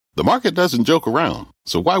The market doesn't joke around,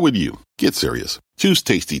 so why would you? Get serious. Choose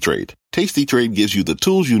Tasty Trade. Tasty Trade gives you the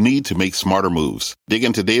tools you need to make smarter moves. Dig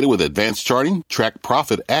into data with advanced charting, track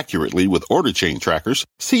profit accurately with order chain trackers,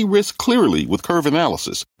 see risk clearly with curve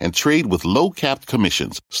analysis, and trade with low-capped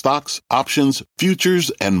commissions, stocks, options,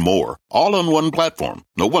 futures, and more. All on one platform.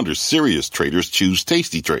 No wonder serious traders choose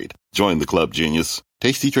Tasty Trade. Join the club, genius.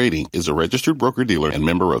 Tasty Trading is a registered broker-dealer and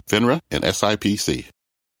member of FINRA and SIPC.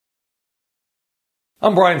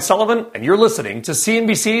 I'm Brian Sullivan, and you're listening to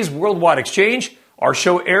CNBC's Worldwide Exchange. Our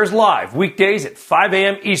show airs live weekdays at 5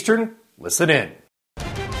 a.m. Eastern. Listen in.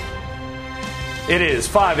 It is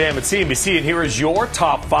 5 a.m. at CNBC, and here is your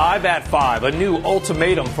top 5 at 5. A new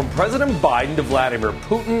ultimatum from President Biden to Vladimir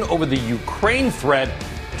Putin over the Ukraine threat,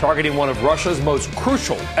 targeting one of Russia's most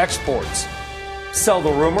crucial exports. Sell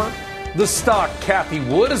the rumor. The stock Cathie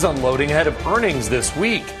Wood is unloading ahead of earnings this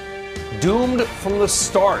week. Doomed from the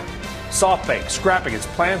start. SoftBank scrapping its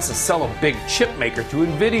plans to sell a big chip maker to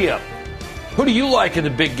NVIDIA. Who do you like in the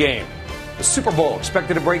big game? The Super Bowl,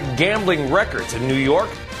 expected to break gambling records in New York,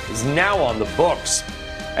 is now on the books.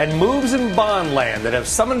 And moves in bond land that have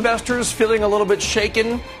some investors feeling a little bit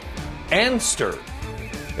shaken and stirred.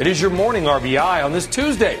 It is your morning RBI on this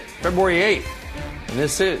Tuesday, February 8th. And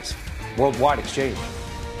this is Worldwide Exchange.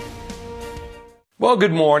 Well,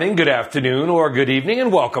 good morning, good afternoon, or good evening,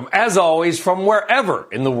 and welcome, as always, from wherever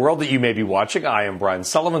in the world that you may be watching. I am Brian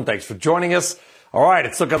Sullivan. Thanks for joining us. All right,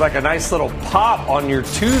 it's looking like a nice little pop on your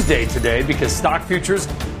Tuesday today because stock futures,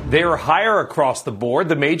 they're higher across the board.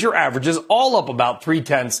 The major averages all up about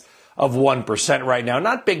 0.3% right now.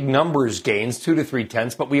 Not big numbers gains, 2 to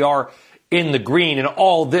 0.3, but we are in the green. And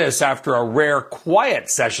all this after a rare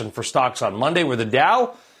quiet session for stocks on Monday where the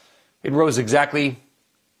Dow, it rose exactly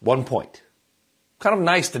 1 point. Kind of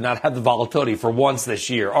nice to not have the volatility for once this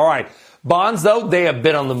year. All right. Bonds, though, they have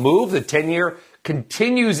been on the move. The 10-year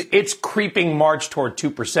continues its creeping march toward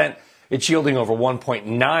 2%. It's yielding over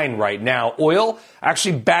 1.9 right now. Oil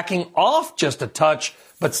actually backing off just a touch,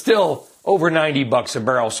 but still over $90 a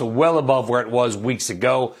barrel, so well above where it was weeks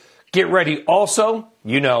ago. Get ready also,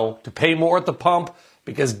 to pay more at the pump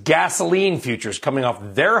because gasoline futures coming off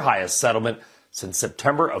their highest settlement since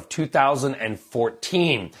September of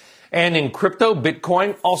 2014. And in crypto,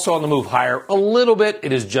 Bitcoin also on the move higher a little bit.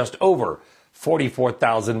 It is just over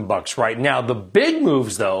 $44,000 right now. The big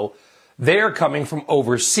moves, though, they're coming from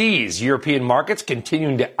overseas. European markets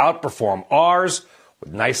continuing to outperform ours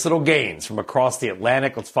with nice little gains from across the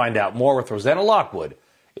Atlantic. Let's find out more with Rosanna Lockwood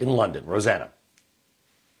in London. Rosanna.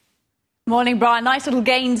 Morning, Brian. Nice little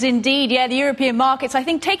gains indeed. Yeah, the European markets, I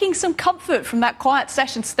think, taking some comfort from that quiet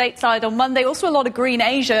session stateside on Monday. Also a lot of green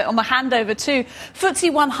Asia on the handover too.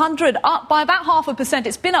 FTSE 100 up by about 0.5%.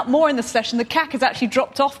 It's been up more in the session. The CAC has actually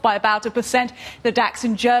dropped off by about 1%. The DAX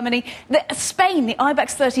in Germany. Spain, the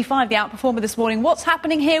IBEX 35, the outperformer this morning. What's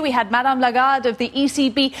happening here? We had Madame Lagarde of the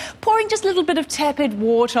ECB pouring just a little bit of tepid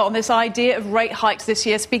water on this idea of rate hikes this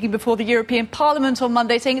year, speaking before the European Parliament on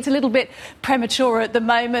Monday, saying it's a little bit premature at the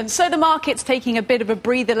moment. So the market's taking a bit of a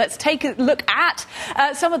breather. Let's take a look at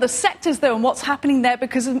some of the sectors, though, and what's happening there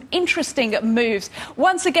because of interesting moves.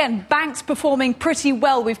 Once again, banks performing pretty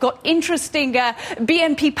well. We've got interesting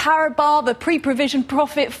BNP Paribas, the pre-provision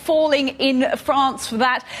profit falling in France for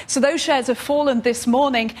that. So those shares have fallen this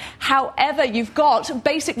morning. However, you've got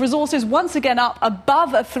Basic Resources once again up above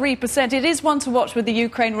 3%. It is one to watch with the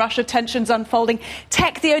Ukraine-Russia tensions unfolding.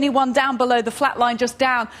 Tech, the only one down below the flat line, just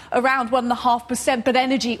down around 1.5%. But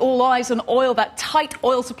energy, all eyes on oil, that tight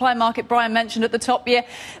oil supply market Brian mentioned at the top here.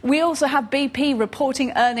 We also have BP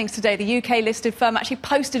reporting earnings today. The UK-listed firm actually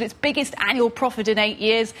posted its biggest annual profit in 8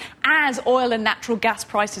 years as oil and natural gas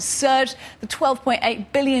prices surged. The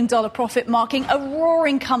 $12.8 billion profit marking a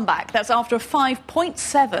roaring comeback. That's after a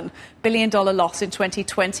 $5.7 billion loss in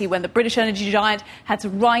 2020 when the British energy giant had to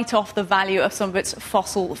write off the value of some of its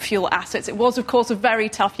fossil fuel assets. It was, of course, a very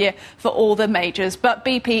tough year for all the majors, but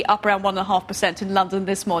BP up around 1.5% in London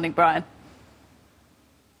this morning, Brian.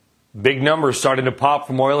 Big numbers starting to pop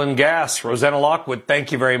from oil and gas. Rosanna Lockwood,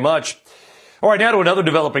 thank you very much. All right, now to another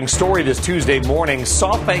developing story this Tuesday morning.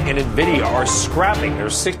 SoftBank and NVIDIA are scrapping their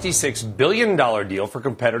 $66 billion deal for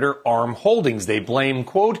competitor ARM Holdings. They blame,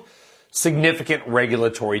 quote, significant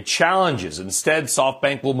regulatory challenges. Instead,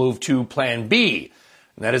 SoftBank will move to Plan B,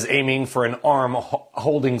 and that is aiming for an ARM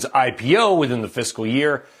Holdings IPO within the fiscal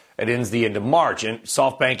year. It ends the end of March. And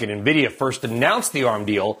SoftBank and NVIDIA first announced the ARM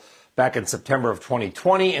deal back in September of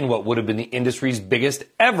 2020 in what would have been the industry's biggest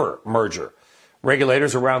ever merger.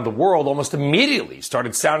 Regulators around the world almost immediately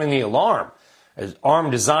started sounding the alarm, as ARM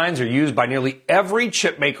designs are used by nearly every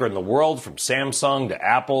chip maker in the world, from Samsung to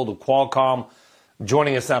Apple to Qualcomm.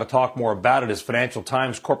 Joining us now to talk more about it is Financial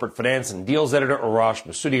Times corporate finance and deals editor Arash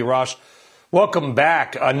Massoudi. Arash, welcome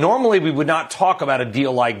back. Normally we would not talk about a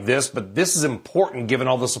deal like this, but this is important given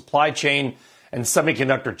all the supply chain and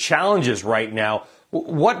semiconductor challenges right now.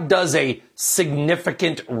 What does a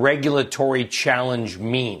significant regulatory challenge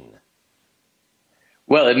mean?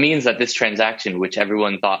 Well, it means that this transaction, which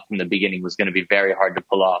everyone thought from the beginning was going to be very hard to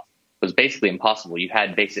pull off, was basically impossible. You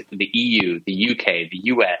had basically the EU, the UK, the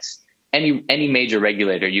US, any major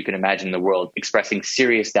regulator you can imagine in the world expressing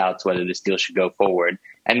serious doubts whether this deal should go forward.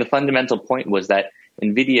 And the fundamental point was that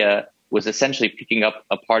NVIDIA was essentially picking up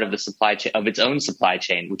a part of the supply chain, of its own supply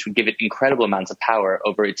chain, which would give it incredible amounts of power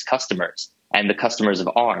over its customers and the customers of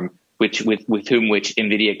ARM, with whom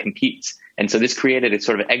NVIDIA competes. And so this created a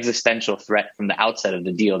sort of existential threat from the outset of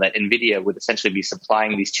the deal that NVIDIA would essentially be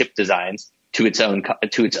supplying these chip designs to its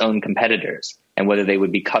own competitors, and whether they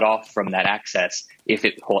would be cut off from that access if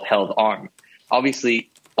it held ARM.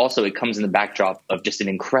 Obviously, also it comes in the backdrop of just an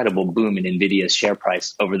incredible boom in NVIDIA's share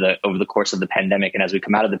price over the course of the pandemic. And as we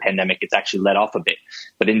come out of the pandemic, it's actually let off a bit.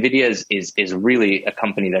 But NVIDIA is really a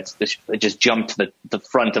company that's just jumped to the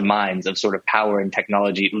front of minds of sort of power and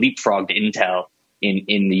technology, leapfrogged Intel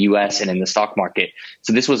in the US and in the stock market.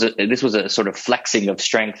 So this was a sort of flexing of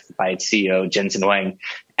strength by its CEO, Jensen Huang,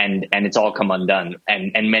 and it's all come undone.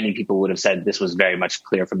 And many people would have said this was very much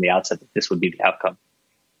clear from the outset that this would be the outcome.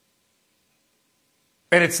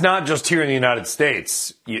 And it's not just here in the United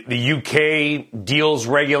States. The UK deals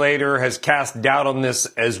regulator has cast doubt on this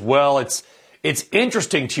as well. It's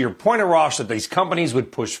interesting, to your point, Arash, that these companies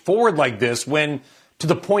would push forward like this when, to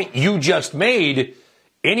the point you just made,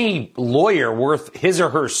 any lawyer worth his or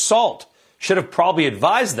her salt should have probably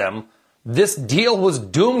advised them this deal was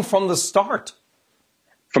doomed from the start.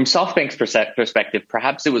 From SoftBank's perspective,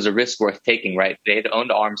 perhaps it was a risk worth taking, right? They had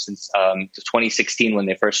owned ARM since 2016 when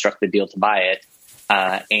they first struck the deal to buy it.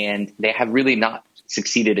 And they have really not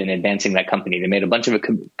succeeded in advancing that company. They made a bunch of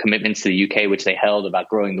commitments to the UK, which they held about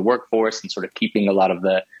growing the workforce and sort of keeping a lot of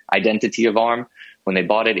the identity of ARM. When they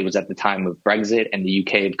bought it, it was at the time of Brexit, and the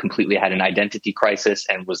UK had completely had an identity crisis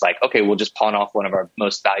and was like, okay, we'll just pawn off one of our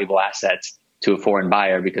most valuable assets to a foreign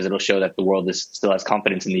buyer because it'll show that the world still has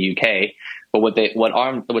confidence in the UK. But what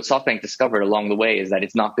SoftBank discovered along the way is that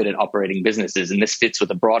it's not good at operating businesses. And this fits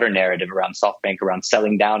with a broader narrative around SoftBank, around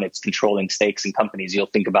selling down its controlling stakes in companies. You'll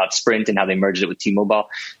think about Sprint and how they merged it with T-Mobile.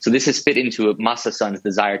 So this has fit into Masa Son's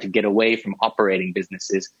desire to get away from operating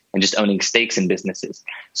businesses and just owning stakes in businesses.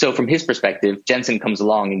 So from his perspective, Jensen comes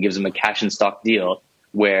along and gives him a cash and stock deal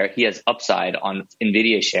where he has upside on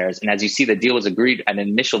NVIDIA shares. And as you see, the deal was agreed at an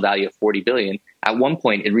initial value of $40 billion. At one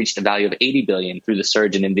point, it reached a value of $80 billion through the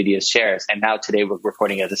surge in NVIDIA's shares. And now today we're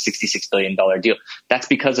reporting it as a $66 billion deal. That's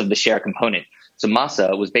because of the share component. So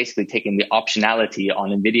Masa was basically taking the optionality on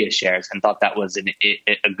NVIDIA shares and thought that was a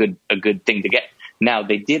good thing to get. Now,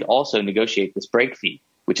 they did also negotiate this break fee,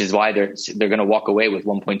 which is why they're going to walk away with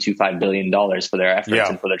 $1.25 billion for their efforts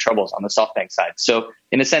and for their troubles on the SoftBank side. So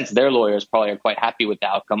in a sense, their lawyers probably are quite happy with the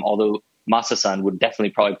outcome, although Masa Son would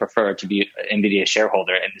definitely probably prefer to be an NVIDIA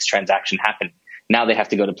shareholder and this transaction happening. Now they have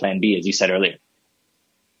to go to plan B, as you said earlier.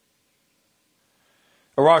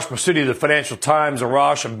 Arash Massoudi, the Financial Times.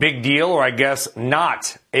 Arash, a big deal, or I guess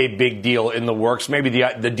not a big deal in the works. Maybe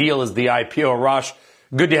the deal is the IPO. Arash,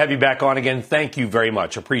 good to have you back on again. Thank you very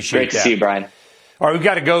much. Appreciate that. Great to see you, Brian. All right, we've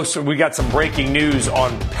got to go. So we got some breaking news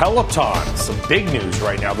on Peloton. Some big news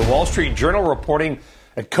right now. The Wall Street Journal reporting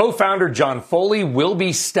that co-founder John Foley will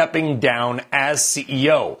be stepping down as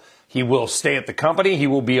CEO. He will stay at the company. He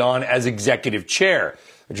will be on as executive chair.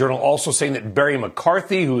 The Journal also saying that Barry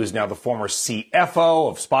McCarthy, who is now the former CFO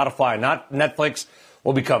of Spotify, not Netflix,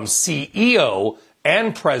 will become CEO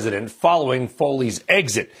and president following Foley's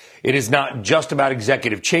exit. It is not just about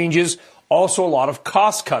executive changes, also a lot of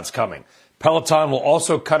cost cuts coming. Peloton will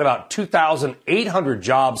also cut about 2,800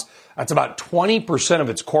 jobs. That's about 20% of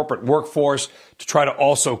its corporate workforce to try to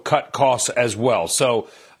also cut costs as well. So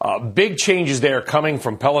big changes there coming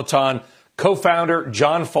from Peloton. Co-founder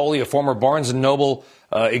John Foley, a former Barnes & Noble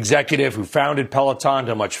executive who founded Peloton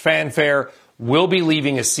to much fanfare, will be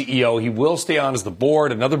leaving as CEO. He will stay on as the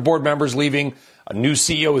board. Another board member is leaving. A new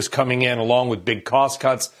CEO is coming in along with big cost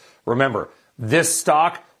cuts. Remember, this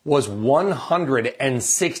stock was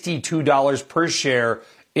 $162 per share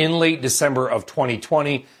in late December of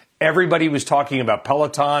 2020. Everybody was talking about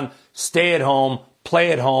Peloton, stay at home,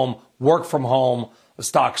 play at home, work from home. The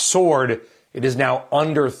stock soared. It is now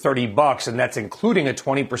under $30, and that's including a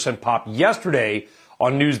 20% pop yesterday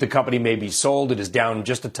on news the company may be sold. It is down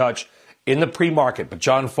just a touch in the pre-market, but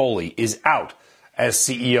John Foley is out as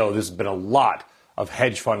CEO. There's been a lot of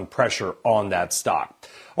hedge fund pressure on that stock.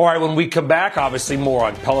 All right, when we come back, obviously more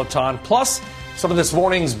on Peloton, plus some of this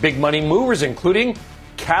morning's big money movers, including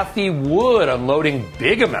Cathie Wood unloading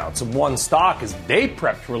big amounts of one stock as they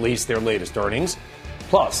prep to release their latest earnings.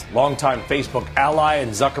 Plus, longtime Facebook ally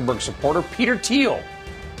and Zuckerberg supporter Peter Thiel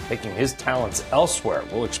taking his talents elsewhere.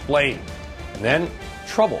 We'll explain. And then,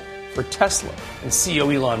 trouble for Tesla and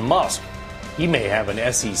CEO Elon Musk. He may have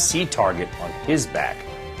an SEC target on his back.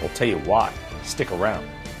 We'll tell you why. Stick around.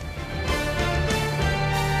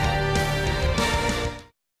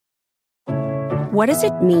 What does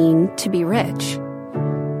it mean to be rich?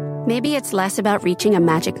 Maybe it's less about reaching a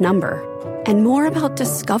magic number and more about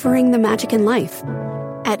discovering the magic in life.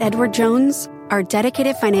 At Edward Jones, our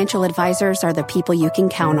dedicated financial advisors are the people you can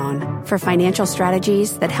count on for financial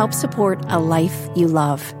strategies that help support a life you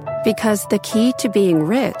love. Because the key to being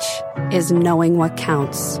rich is knowing what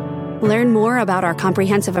counts. Learn more about our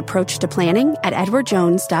comprehensive approach to planning at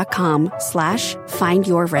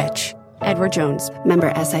edwardjones.com/findyourrich. Edward Jones,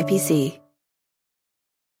 member SIPC.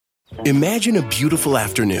 Imagine a beautiful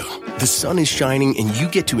afternoon. The sun is shining and you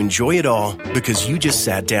get to enjoy it all because you just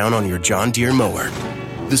sat down on your John Deere mower.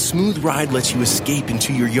 The smooth ride lets you escape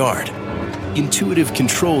into your yard. Intuitive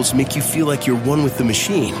controls make you feel like you're one with the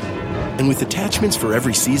machine. And with attachments for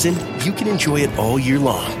every season, you can enjoy it all year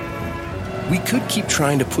long. We could keep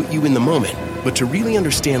trying to put you in the moment, but to really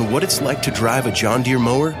understand what it's like to drive a John Deere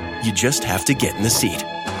mower, you just have to get in the seat.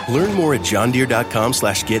 Learn more at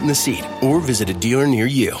johndeere.com/get-in-the-seat or visit a dealer near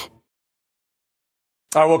you.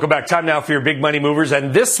 All right, welcome back. Time now for your big money movers.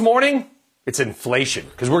 And this morning, it's inflation,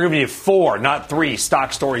 because we're giving you 4, not 3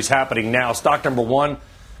 stock stories happening now. Stock number 1,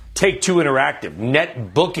 Take-Two Interactive.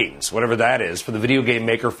 Net bookings, whatever that is, for the video game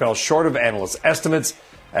maker fell short of analyst estimates,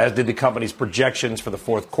 as did the company's projections for the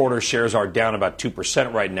fourth quarter. Shares are down about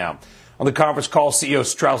 2% right now. On the conference call, CEO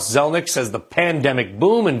Strauss Zelnick says the pandemic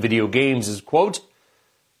boom in video games is, quote,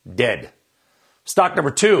 dead. Stock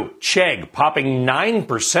number 2, Chegg, popping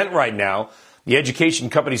 9% right now. The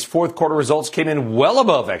education company's fourth quarter results came in well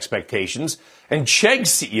above expectations, and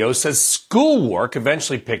Chegg's CEO says schoolwork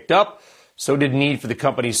eventually picked up. So did need for the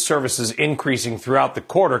company's services increasing throughout the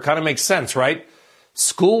quarter. Kind of makes sense, right?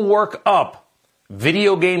 Schoolwork up,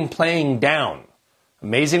 video game playing down.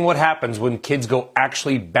 Amazing what happens when kids go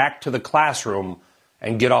actually back to the classroom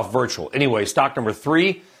and get off virtual. Anyway, stock number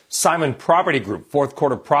 3, Simon Property Group. Fourth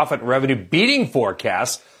quarter profit and revenue beating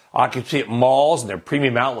forecasts. Occupancy at malls and their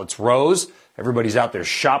premium outlets rose. Everybody's out there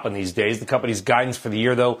shopping these days. The company's guidance for the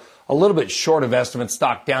year, though, a little bit short of estimates.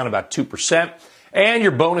 Stock down about 2%. And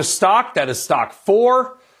your bonus stock, that is stock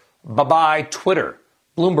 4. Bye-bye Twitter.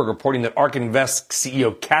 Bloomberg reporting that ARK Invest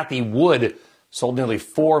CEO Cathie Wood sold nearly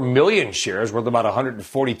 4 million shares, worth about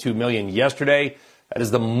 $142 million yesterday. That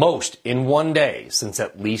is the most in one day since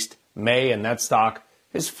at least May, and that stock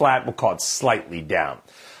is flat. We'll call it slightly down.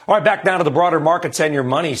 All right, back now to the broader markets and your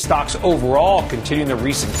money. Stocks overall continuing the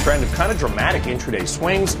recent trend of kind of dramatic intraday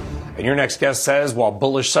swings. And your next guest says while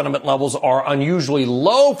bullish sentiment levels are unusually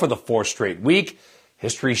low for the 4th straight week,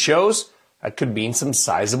 history shows that could mean some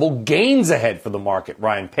sizable gains ahead for the market.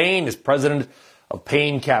 Ryan Payne is president of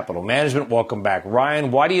Payne Capital Management. Welcome back,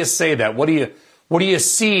 Ryan. Why do you say that? What do you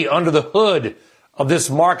see under the hood of this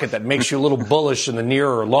market that makes you a little bullish in the near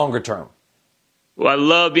or longer term? Well, I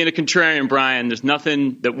love being a contrarian, Brian. There's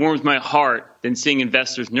nothing that warms my heart than seeing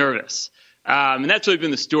investors nervous. And that's really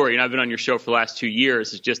been the story. And I've been on your show for the last 2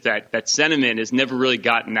 years. It's just that sentiment has never really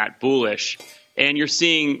gotten that bullish. And you're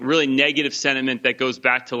seeing really negative sentiment that goes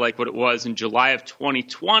back to like what it was in July of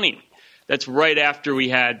 2020. That's right after we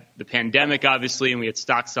had the pandemic, obviously, and we had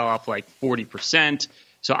stock sell off like 40%.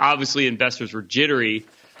 So obviously investors were jittery.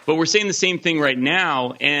 But we're seeing the same thing right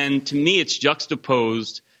now. And to me, it's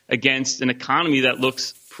juxtaposed against an economy that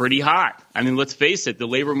looks pretty hot. I mean, let's face it, the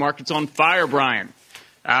labor market's on fire, Brian.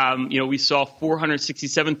 We saw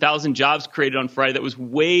 467,000 jobs created on Friday. That was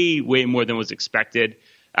way, way more than was expected.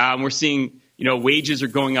 We're seeing, wages are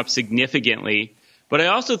going up significantly. But I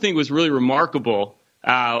also think was really remarkable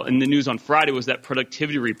in the news on Friday was that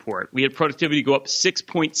productivity report. We had productivity go up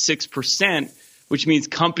 6.6%, which means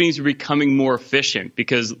companies are becoming more efficient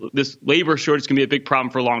because this labor shortage is going to be a big problem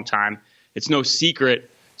for a long time. It's no secret.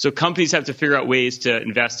 So companies have to figure out ways to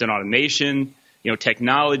invest in automation,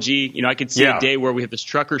 technology. I could see a day where we have this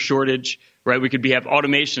trucker shortage, right? We could have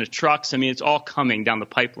automation of trucks. I mean, it's all coming down the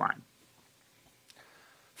pipeline.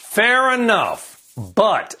 Fair enough.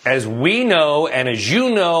 But as we know, and as you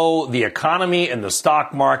know, the economy and the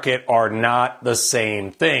stock market are not the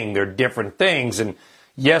same thing. They're different things. And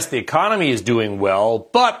yes, the economy is doing well,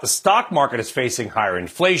 but the stock market is facing higher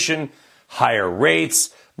inflation, higher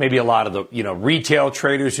rates, maybe a lot of the, retail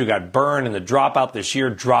traders who got burned and the dropout this year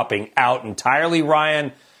dropping out entirely.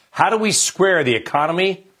 Ryan, how do we square the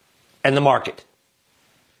economy and the market?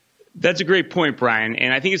 That's a great point, Brian.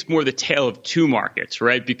 And I think it's more the tale of two markets,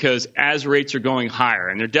 right? Because as rates are going higher,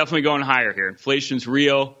 and they're definitely going higher here, inflation's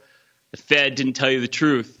real. The Fed didn't tell you the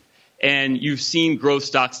truth. And you've seen growth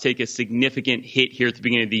stocks take a significant hit here at the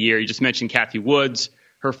beginning of the year. You just mentioned Cathie Woods.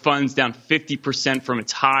 Her fund's down 50% from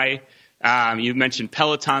its high. You mentioned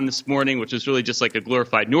Peloton this morning, which is really just like a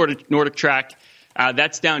glorified Nordic track.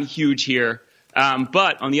 That's down huge here.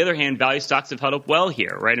 But on the other hand, value stocks have held up well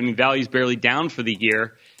here, right? I mean, value's barely down for the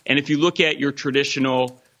year. And if you look at your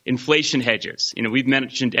traditional inflation hedges, we've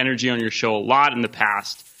mentioned energy on your show a lot in the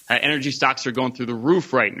past. Energy stocks are going through the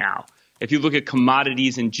roof right now. If you look at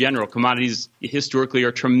commodities in general, commodities historically are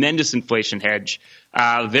a tremendous inflation hedge.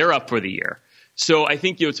 They're up for the year. So I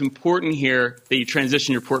think it's important here that you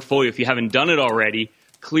transition your portfolio if you haven't done it already.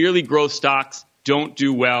 Clearly, growth stocks don't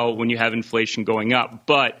do well when you have inflation going up,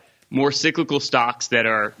 but more cyclical stocks that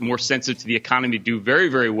are more sensitive to the economy do very,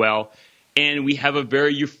 very well. And we have a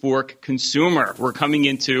very euphoric consumer. We're coming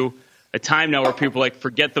into a time now where people are like,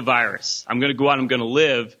 forget the virus. I'm going to go out, I'm going to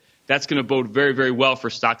live. That's going to bode very, very well for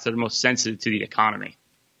stocks that are most sensitive to the economy.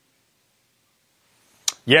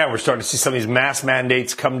 Yeah, we're starting to see some of these mask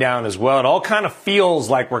mandates come down as well. It all kind of feels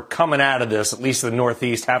like we're coming out of this, at least in the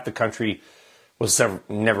Northeast. Half the country was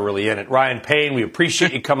never really in it. Ryan Payne, we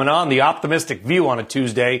appreciate you coming on. The optimistic view on a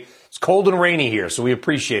Tuesday. It's cold and rainy here, so we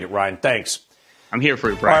appreciate it, Ryan. Thanks. I'm here for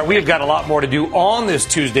you, Brian. All right, we've got a lot more to do on this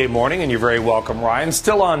Tuesday morning, and you're very welcome, Ryan.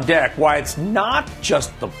 Still on deck, why it's not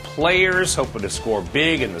just the players hoping to score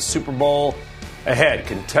big in the Super Bowl ahead.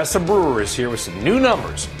 Contessa Brewer is here with some new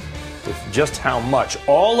numbers with just how much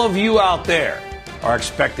all of you out there are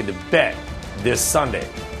expected to bet this Sunday.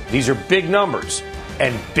 These are big numbers,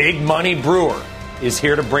 and Big Money Brewer is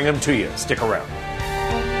here to bring them to you. Stick around.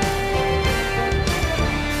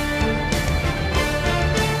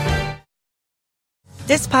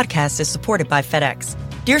 This podcast is supported by FedEx.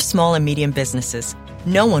 Dear small and medium businesses,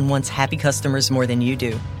 no one wants happy customers more than you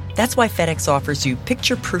do. That's why FedEx offers you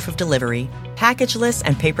picture proof of delivery, packageless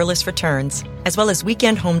and paperless returns, as well as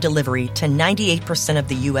weekend home delivery to 98% of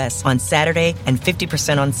the U.S. on Saturday and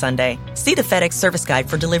 50% on Sunday. See the FedEx service guide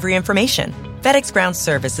for delivery information. FedEx Ground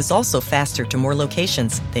service is also faster to more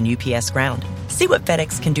locations than UPS Ground. See what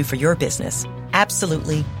FedEx can do for your business.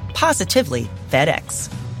 Absolutely, positively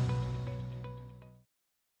FedEx.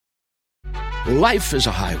 Life is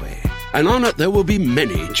a highway, and on it there will be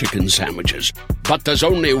many chicken sandwiches. But there's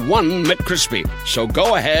only one McCrispy. So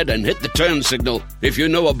go ahead and hit the turn signal if you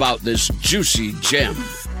know about this juicy gem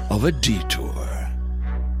of a detour.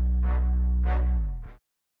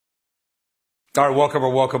 All right,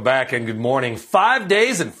 welcome back, and good morning. 5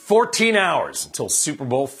 days and 14 hours until Super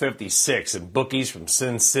Bowl 56, and bookies from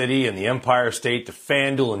Sin City and the Empire State to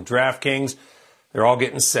FanDuel and DraftKings, they're all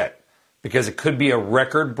getting set. Because it could be a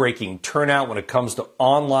record-breaking turnout when it comes to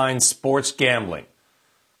online sports gambling.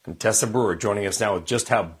 Contessa Brewer joining us now with just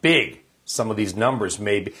how big some of these numbers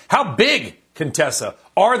may be. How big, Contessa,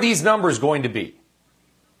 are these numbers going to be?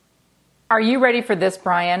 Are you ready for this,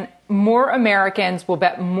 Brian? More Americans will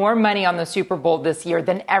bet more money on the Super Bowl this year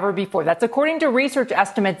than ever before. That's according to research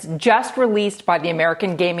estimates just released by the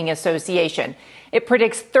American Gaming Association. It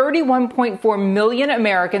predicts 31.4 million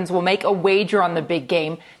Americans will make a wager on the big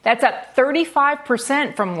game. That's up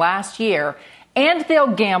 35% from last year. And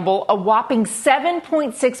they'll gamble a whopping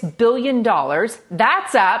 $7.6 billion.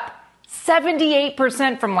 That's up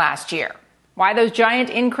 78% from last year. Why those giant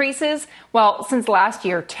increases? Well, since last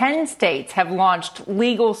year, 10 states have launched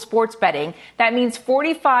legal sports betting. That means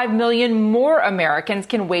 45 million more Americans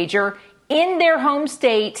can wager in their home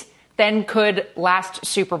state than could last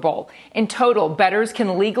Super Bowl. In total, bettors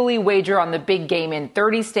can legally wager on the big game in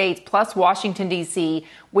 30 states plus Washington, D.C.,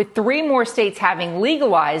 with 3 more states having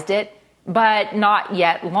legalized it, but not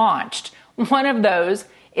yet launched. One of those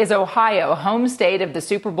is Ohio, home state of the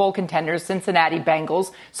Super Bowl contenders Cincinnati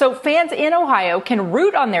Bengals. So fans in Ohio can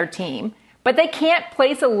root on their team, but they can't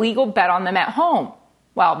place a legal bet on them at home.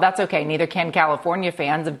 Well, that's okay. Neither can California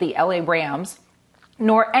fans of the LA Rams,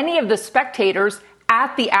 nor any of the spectators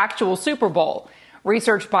at the actual Super Bowl.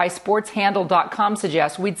 Research by SportsHandle.com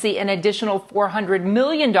suggests we'd see an additional $400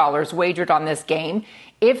 million wagered on this game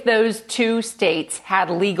if those 2 states had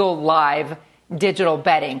legal live digital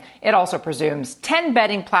betting. It also presumes 10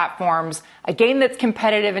 betting platforms, a game that's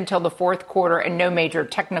competitive until the fourth quarter, and no major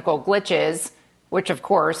technical glitches, which, of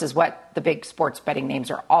course, is what the big sports betting names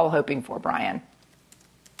are all hoping for, Brian.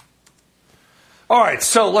 All right,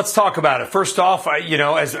 so let's talk about it. First off,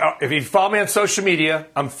 if you follow me on social media,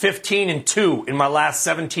 I'm 15-2 in my last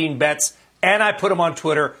 17 bets, and I put them on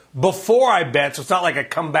Twitter before I bet, so it's not like I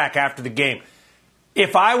come back after the game.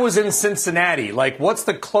 If I was in Cincinnati, what's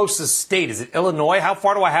the closest state? Is it Illinois? How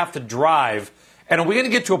far do I have to drive? And are we going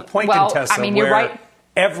to get to a point, Contessa, you're where right.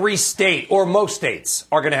 Every state, or most states,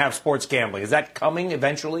 are going to have sports gambling? Is that coming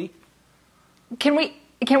eventually? Can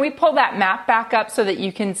we pull that map back up so that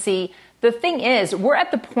you can see? The thing is, we're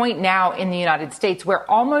at the point now in the United States where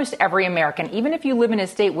almost every American, even if you live in a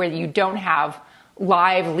state where you don't have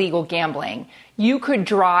live legal gambling, you could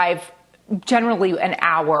drive generally an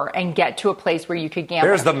hour and get to a place where you could gamble.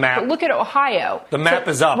 There's the map. But look at Ohio. The map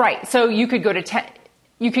is up. Right. So you could go to Tennessee.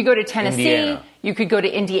 Indiana. You could go to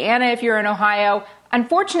Indiana if you're in Ohio.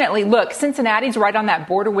 Unfortunately, look, Cincinnati's right on that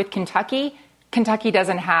border with Kentucky. Kentucky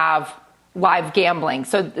doesn't have live gambling,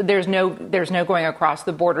 so there's no going across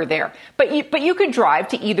the border there. But you could drive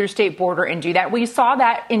to either state border and do that. We saw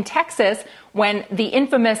that in Texas when the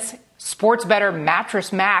infamous sports bettor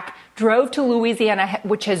Mattress Mac drove to Louisiana,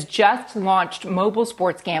 which has just launched mobile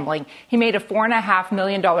sports gambling. He made a $4.5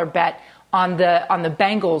 million bet on the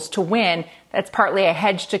Bengals to win. That's partly a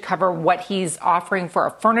hedge to cover what he's offering for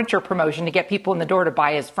a furniture promotion to get people in the door to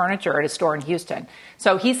buy his furniture at a store in Houston.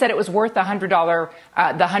 So he said it was worth the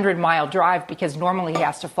 $100-mile drive because normally he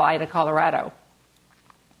has to fly to Colorado.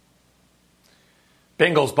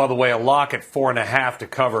 Bengals, by the way, a lock at 4.5 to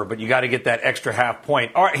cover, but you got to get that extra half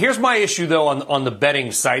point. All right, here's my issue, though, on the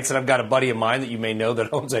betting sites, and I've got a buddy of mine that you may know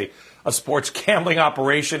that owns a sports gambling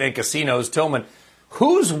operation and casinos, Tillman.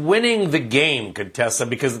 Who's winning the game, Contessa?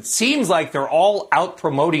 Because it seems like they're all out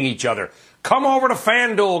promoting each other. Come over to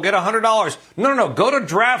FanDuel, get $100. No, go to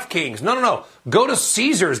DraftKings. No, go to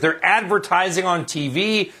Caesars. They're advertising on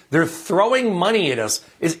TV. They're throwing money at us.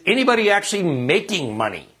 Is anybody actually making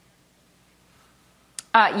money?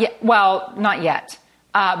 Well, not yet.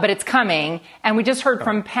 But it's coming. And we just heard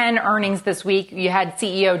from Penn earnings this week. You had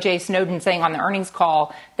CEO Jay Snowden saying on the earnings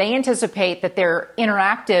call, they anticipate that their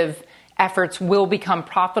interactive efforts will become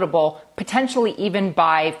profitable, potentially even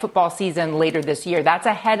by football season later this year. That's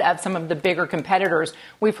ahead of some of the bigger competitors.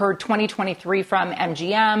 We've heard 2023 from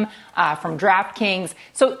MGM, from DraftKings.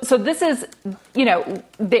 So this is,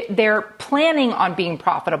 they're planning on being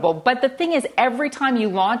profitable. But the thing is, every time you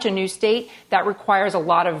launch a new state, that requires a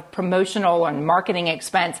lot of promotional and marketing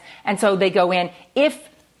expense. And so they go in. If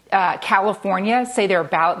California, say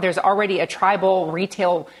there's already a tribal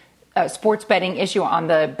retail sports betting issue on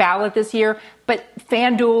the ballot this year, but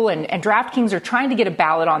FanDuel and DraftKings are trying to get a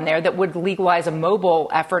ballot on there that would legalize a mobile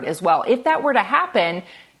effort as well. If that were to happen,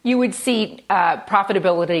 you would see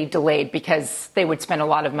profitability delayed because they would spend a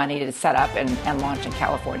lot of money to set up and launch in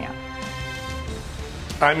California.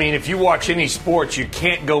 I mean, if you watch any sports, you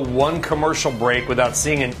can't go one commercial break without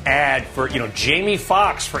seeing an ad for, Jamie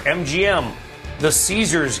Foxx for MGM, the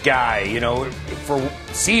Caesars guy, for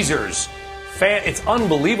Caesars. It's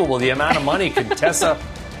unbelievable the amount of money, Contessa.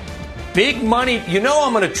 Big money.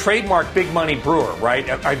 I'm going to trademark Big Money Brewer, right?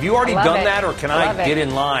 Have you already done that, or can I get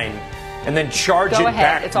in line and then charge it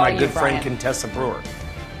back to my good friend Contessa Brewer?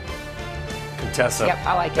 Contessa, yep,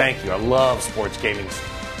 I like it. Thank you. I love sports gaming,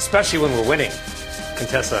 especially when we're winning.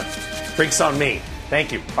 Contessa, drinks on me.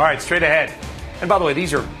 Thank you. All right, straight ahead. And by the way,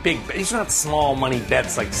 these are not small money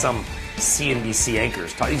bets like some CNBC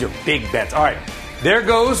anchors talk. These are big bets. All right, there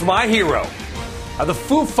goes my hero. The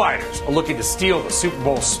Foo Fighters are looking to steal the Super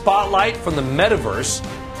Bowl spotlight from the metaverse.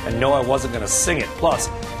 And no, I wasn't going to sing it. Plus,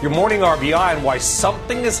 your morning RBI and why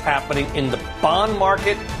something is happening in the bond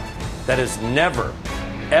market that has never,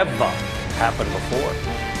 ever happened before.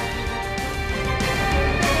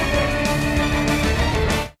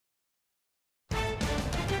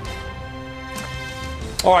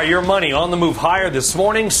 All right, your money on the move higher this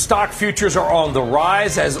morning. Stock futures are on the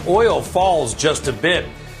rise as oil falls just a bit.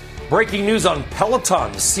 Breaking news on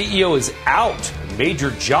Peloton. The CEO is out.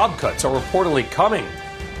 Major job cuts are reportedly coming.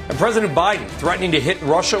 And President Biden threatening to hit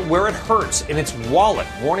Russia where it hurts in its wallet,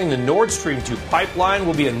 warning the Nord Stream 2 pipeline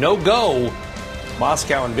will be a no-go.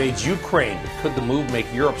 Moscow invades Ukraine. But could the move make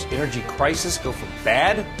Europe's energy crisis go from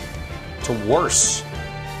bad to worse?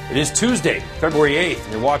 It is Tuesday, February 8th,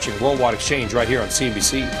 and you're watching Worldwide Exchange right here on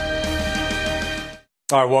CNBC.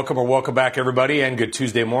 All right, welcome back, everybody, and good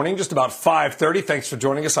Tuesday morning. Just about 5:30. Thanks for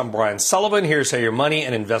joining us. I'm Brian Sullivan. Here's how your money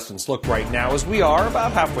and investments look right now as we are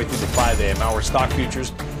about halfway through the 5 a.m. hour. Stock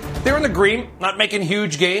futures, they're in the green, not making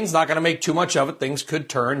huge gains, not going to make too much of it. Things could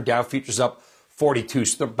turn. Dow futures up 42,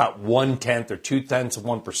 so they're about 1/10 or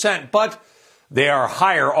 0.2%, but they are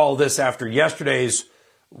higher. All this after yesterday's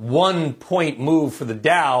 1 point move for the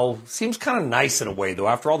Dow. Seems kind of nice in a way, though.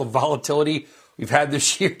 After all the volatility, we've had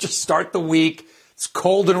this year. Just start the week. It's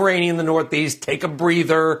cold and rainy in the Northeast. Take a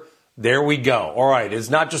breather. There we go. All right. It's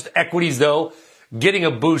not just equities, though. Getting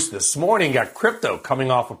a boost this morning. Got crypto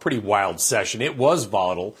coming off a pretty wild session. It was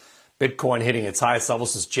volatile. Bitcoin hitting its highest level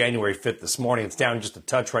since January 5th this morning. It's down just a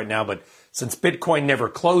touch right now. But since Bitcoin never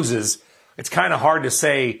closes, it's kind of hard to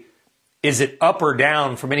say, is it up or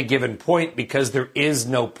down from any given point, because there is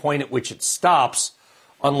no point at which it stops,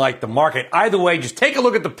 unlike the market. Either way, just take a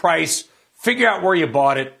look at the price, figure out where you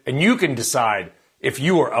bought it, and you can decide if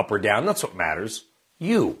you are up or down. That's what matters.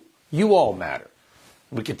 You all matter.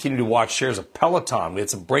 We continue to watch shares of Peloton. We had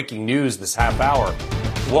some breaking news this half hour.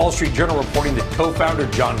 Wall Street Journal reporting that co-founder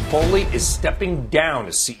John Foley is stepping down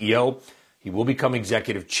as CEO. He will become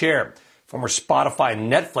executive chair. Former Spotify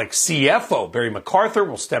and Netflix CFO Barry McCarthy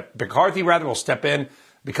will step in,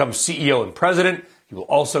 become CEO and president. He will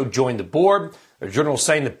also join the board. The journal is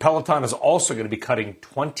saying that Peloton is also going to be cutting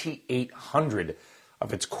 2,800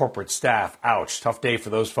 of its corporate staff. Ouch. Tough day for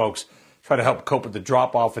those folks. Try to help cope with the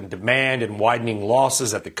drop-off in demand and widening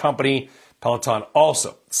losses at the company. Peloton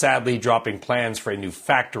also, sadly, dropping plans for a new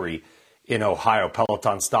factory in Ohio.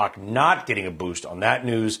 Peloton stock not getting a boost on that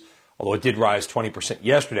news, although it did rise 20%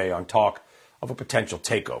 yesterday on talk of a potential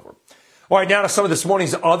takeover. All right, now to some of this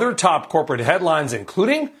morning's other top corporate headlines,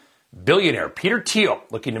 including billionaire Peter Thiel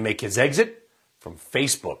looking to make his exit from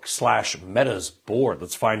Facebook/Meta's board.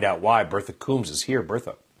 Let's find out why. Bertha Coombs is here.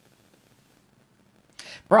 Bertha.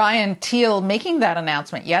 Brian Thiel making that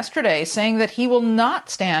announcement yesterday, saying that he will not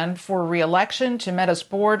stand for re-election to Meta's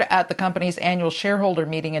board at the company's annual shareholder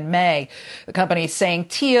meeting in May. The company is saying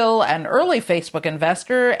Thiel, an early Facebook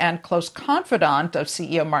investor and close confidant of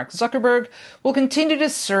CEO Mark Zuckerberg, will continue to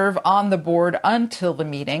serve on the board until the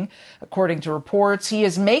meeting. According to reports, he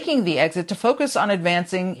is making the exit to focus on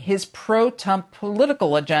advancing his pro-Trump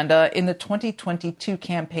political agenda in the 2022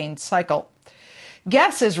 campaign cycle.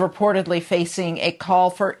 Guess is reportedly facing a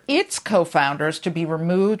call for its co-founders to be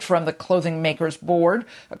removed from the clothing maker's board.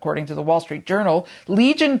 According to the Wall Street Journal,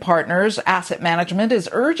 Legion Partners Asset Management is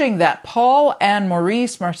urging that Paul and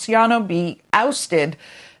Maurice Marciano be ousted.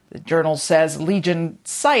 The journal says Legion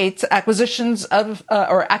cites accusations of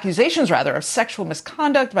sexual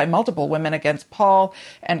misconduct by multiple women against Paul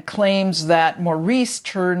and claims that Maurice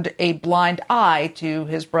turned a blind eye to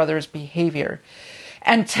his brother's behavior.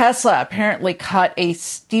 And Tesla apparently cut a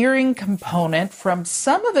steering component from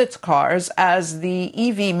some of its cars as the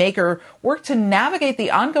EV maker worked to navigate the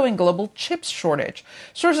ongoing global chips shortage.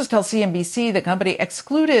 Sources tell CNBC the company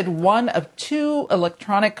excluded one of two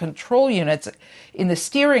electronic control units in the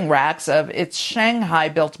steering racks of its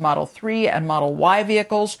Shanghai-built Model 3 and Model Y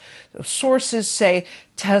vehicles. The sources say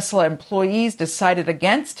Tesla employees decided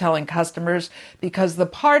against telling customers because the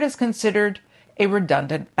part is considered a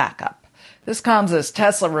redundant backup. This comes as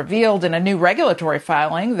Tesla revealed in a new regulatory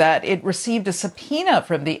filing that it received a subpoena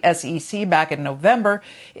from the SEC back in November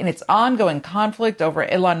in its ongoing conflict over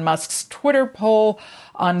Elon Musk's Twitter poll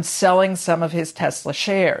on selling some of his Tesla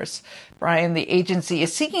shares. Brian, the agency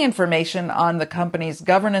is seeking information on the company's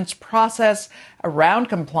governance process around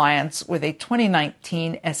compliance with a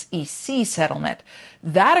 2019 SEC settlement.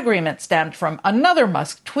 That agreement stemmed from another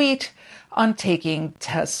Musk tweet on taking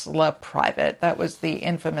Tesla private. That was the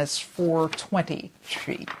infamous 420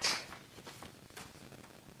 tweet.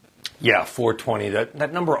 Yeah, 420.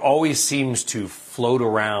 That number always seems to float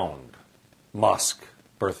around Musk,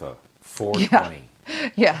 Bertha. 420.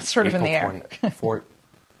 Yeah, sort of in the air.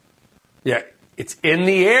 Yeah, it's in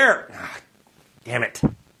the air. Damn it.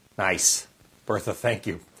 Nice. Bertha, thank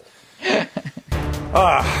you.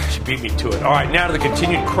 She beat me to it. All right, now to the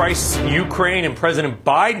continued crisis in Ukraine and President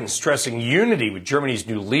Biden stressing unity with Germany's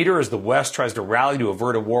new leader as the West tries to rally to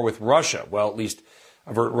avert a war with Russia. Well, at least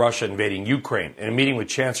avert Russia invading Ukraine. In a meeting with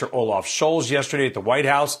Chancellor Olaf Scholz yesterday at the White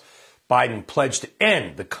House, Biden pledged to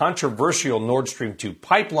end the controversial Nord Stream 2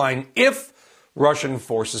 pipeline if Russian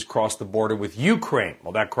forces cross the border with Ukraine.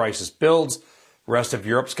 While that crisis builds, the rest of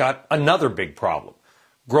Europe's got another big problem.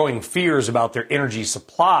 Growing fears about their energy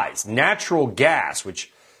supplies. Natural gas,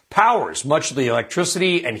 which powers much of the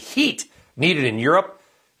electricity and heat needed in Europe,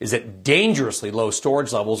 is at dangerously low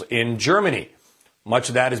storage levels in Germany. Much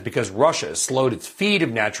of that is because Russia has slowed its feed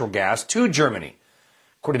of natural gas to Germany.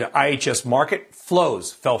 According to IHS Markit,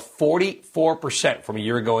 flows fell 44% from a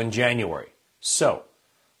year ago in January. So,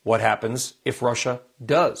 what happens if Russia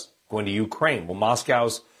does go into Ukraine? Will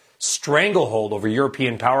Moscow's stranglehold over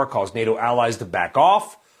European power cause NATO allies to back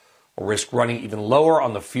off or risk running even lower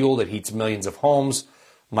on the fuel that heats millions of homes?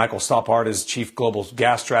 Michael Stoppard is Chief Global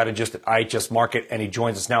Gas Strategist at IHS Markit, and he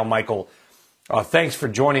joins us now. Michael, thanks for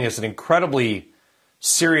joining us. An incredibly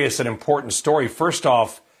serious and important story. First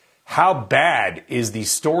off, how bad is the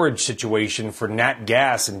storage situation for nat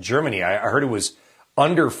gas in Germany? I heard it was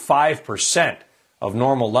under 5% of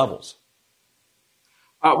normal levels.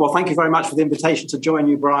 Well, thank you very much for the invitation to join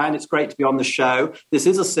you, Brian. It's great to be on the show. This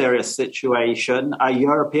is a serious situation.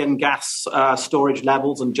 European gas storage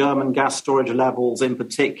levels and German gas storage levels in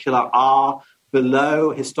particular are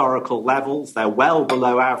below historical levels. They're well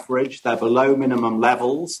below average. They're below minimum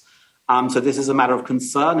levels. So this is a matter of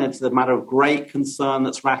concern. It's a matter of great concern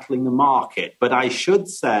that's rattling the market. But I should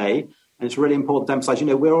say, and it's really important to emphasize,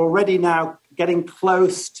 we're already now getting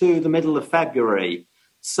close to the middle of February.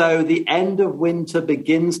 So the end of winter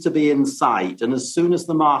begins to be in sight. And as soon as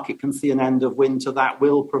the market can see an end of winter, that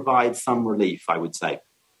will provide some relief, I would say.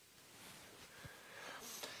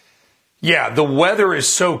 Yeah, the weather is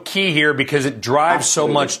so key here because it drives so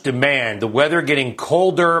much demand. The weather getting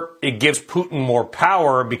colder, it gives Putin more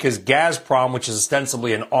power because Gazprom, which is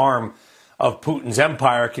ostensibly an arm of Putin's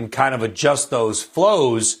empire, can kind of adjust those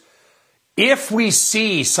flows. If we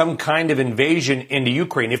see some kind of invasion into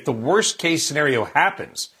Ukraine, if the worst case scenario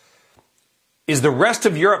happens, is the rest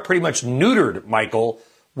of Europe pretty much neutered, Michael?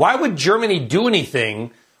 Why would Germany do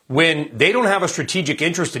anything when they don't have a strategic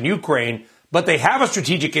interest in Ukraine, but they have a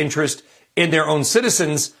strategic interest in their own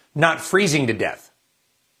citizens not freezing to death?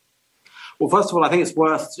 Well, first of all, I think it's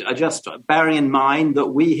worth just bearing in mind that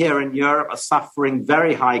we here in Europe are suffering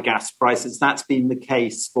very high gas prices. That's been the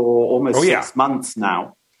case for almost 6 months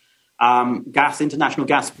now. International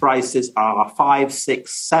gas prices are 5,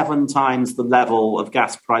 6, 7 times the level of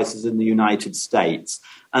gas prices in the United States.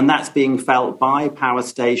 And that's being felt by power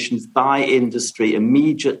stations, by industry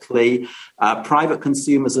immediately. Private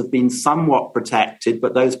consumers have been somewhat protected,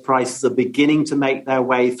 but those prices are beginning to make their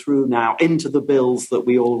way through now into the bills that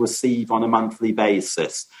we all receive on a monthly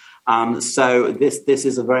basis. So this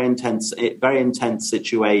is a very intense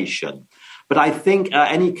situation. But I think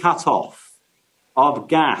any cut-off of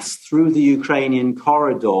gas through the Ukrainian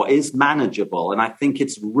corridor is manageable. And I think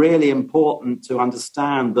it's really important to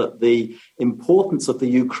understand that the importance of the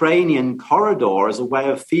Ukrainian corridor as a way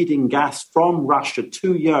of feeding gas from Russia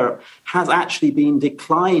to Europe has actually been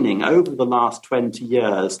declining over the last 20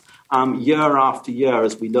 years, year after year,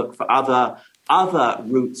 as we look for other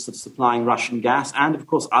routes of supplying Russian gas and, of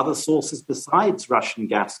course, other sources besides Russian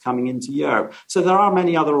gas coming into Europe. So there are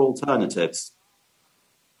many other alternatives.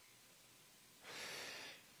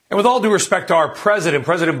 And with all due respect to our President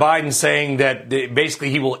Biden saying that basically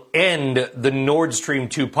he will end the Nord Stream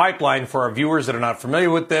 2 pipeline. For our viewers that are not familiar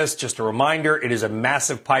with this, just a reminder, it is a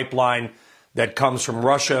massive pipeline that comes from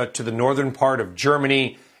Russia to the northern part of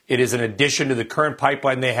Germany. It is an addition to the current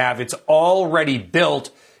pipeline they have. It's already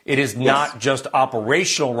built. It is not just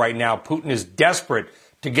operational right now. Putin is desperate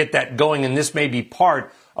to get that going, and this may be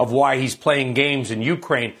part of why he's playing games in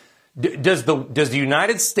Ukraine. Does the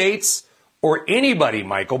United States or anybody,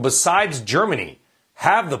 Michael, besides Germany,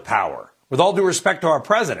 have the power, with all due respect to our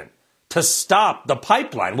president, to stop the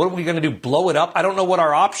pipeline? What are we going to do, blow it up? I don't know what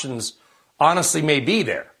our options honestly may be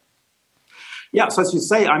there. Yeah, so as you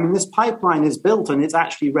say, I mean, this pipeline is built and it's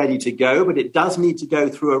actually ready to go, but it does need to go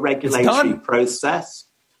through a regulatory process.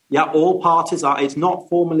 Yeah, all parties it's not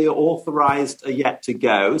formally authorized yet to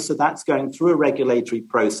go. So that's going through a regulatory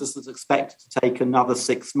process that's expected to take another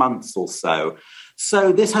 6 months or so.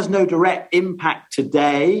 So this has no direct impact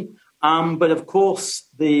today. But of course,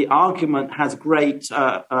 the argument has great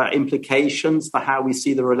implications for how we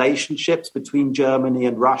see the relationships between Germany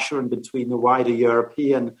and Russia and between the wider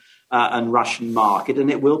European and Russian market.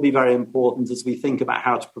 And it will be very important as we think about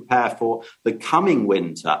how to prepare for the coming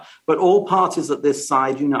winter. But all parties at this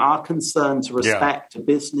side, are concerned to respect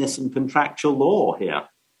business and contractual law here.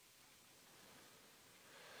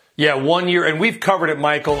 Yeah, 1 year. And we've covered it,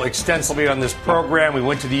 Michael, extensively on this program. We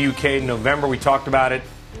went to the UK in November. We talked about it.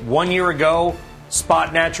 1 year ago,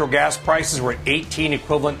 spot natural gas prices were at 18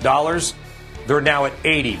 equivalent dollars. They're now at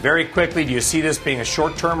 80. Very quickly, do you see this being a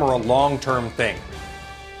short-term or a long-term thing?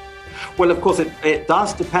 Well, of course, it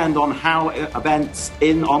does depend on how events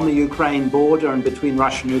on the Ukraine border and between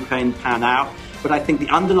Russia and Ukraine pan out. But I think the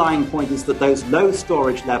underlying point is that those low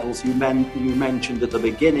storage levels you mentioned at the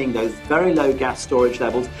beginning, those very low gas storage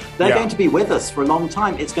levels, they're going to be with us for a long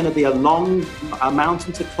time. It's going to be a long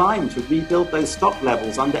mountain to climb to rebuild those stock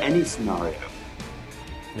levels under any scenario.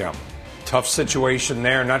 Yeah. Tough situation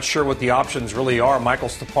there. Not sure what the options really are. Michael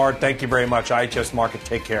Stepard, thank you very much. IHS Markit,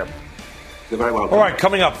 take care. You're very welcome. All right,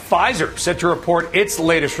 coming up, Pfizer set to report its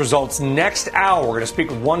latest results next hour. We're going to speak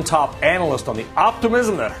with one top analyst on the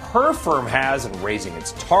optimism that her firm has in raising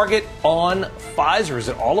its target on Pfizer. Is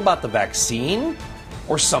it all about the vaccine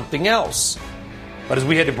or something else? But as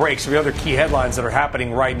we head to break, some of the other key headlines that are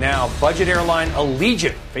happening right now. Budget airline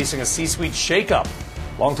Allegiant facing a C-suite shakeup.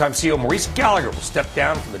 Longtime CEO Maurice Gallagher will step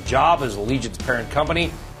down from the job as Allegiant's parent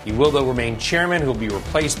company. He will, though, remain chairman, who will be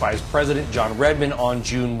replaced by his president, John Redmond, on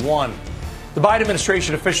June 1. The Biden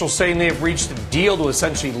administration officials saying they have reached a deal to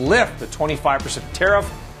essentially lift the 25%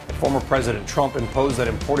 tariff that former President Trump imposed that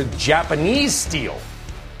imported Japanese steel.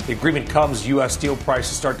 The agreement comes as U.S. steel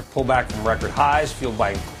prices start to pull back from record highs, fueled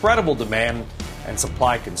by incredible demand and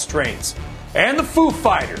supply constraints. And the Foo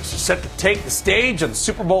Fighters are set to take the stage on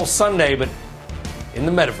Super Bowl Sunday, but in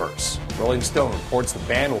the metaverse. Rolling Stone reports the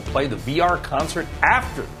band will play the VR concert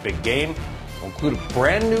after the big game. Will include a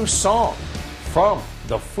brand new song from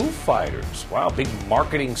the Foo Fighters. Wow, big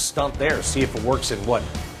marketing stunt there. See if it works in what?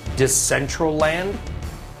 Decentraland?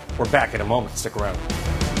 We're back in a moment. Stick around.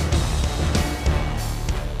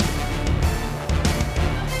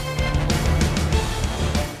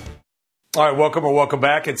 All right, welcome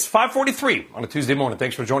back. It's 5:43 on a Tuesday morning.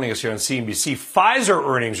 Thanks for joining us here on CNBC. Pfizer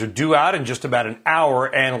earnings are due out in just about an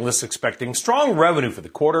hour. Analysts expecting strong revenue for the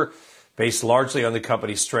quarter, based largely on the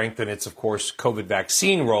company's strength in its, of course, COVID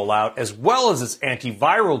vaccine rollout, as well as its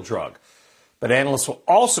antiviral drug. But analysts will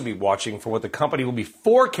also be watching for what the company will be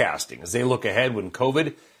forecasting as they look ahead when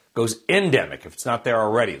COVID goes endemic, if it's not there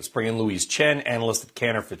already. Let's bring in Louise Chen, analyst at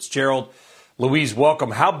Cantor Fitzgerald. Louise,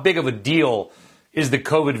 welcome. How big of a deal is the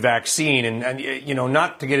COVID vaccine? And you know,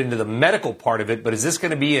 not to get into the medical part of it, but is this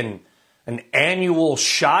going to be an annual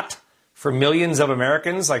shot for millions of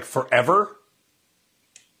Americans, like forever?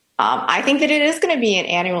 I think that it is going to be an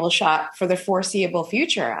annual shot for the foreseeable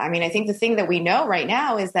future. I mean, I think the thing that we know right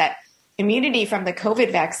now is that immunity from the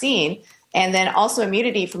COVID vaccine and then also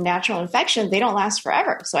immunity from natural infection, they don't last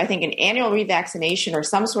forever. So I think an annual revaccination or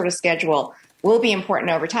some sort of schedule will be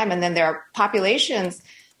important over time. And then there are populations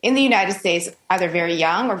in the United States, either very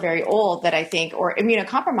young or very old, that I think, or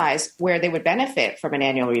immunocompromised, where they would benefit from an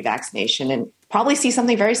annual revaccination and probably see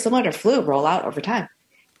something very similar to flu roll out over time.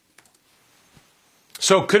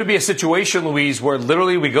 So could it be a situation, Louise, where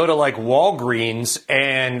literally we go to like Walgreens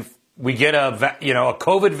and we get a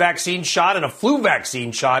COVID vaccine shot and a flu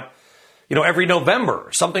vaccine shot, every November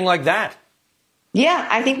or something like that? Yeah,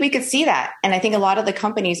 I think we could see that. And I think a lot of the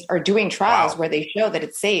companies are doing trials where they show that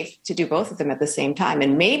it's safe to do both of them at the same time.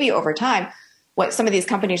 And maybe over time, what some of these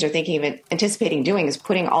companies are thinking of anticipating doing is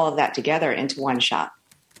putting all of that together into one shot.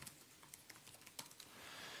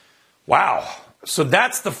 Don't So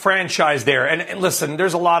that's the franchise there. And listen,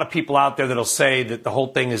 there's a lot of people out there that'll say that the whole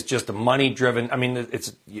thing is just a money-driven. I mean,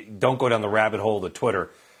 don't go down the rabbit hole of the Twitter.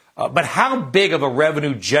 But how big of a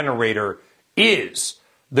revenue generator is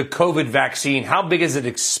the COVID vaccine? How big is it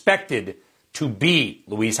expected to be,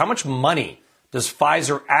 Louise? How much money does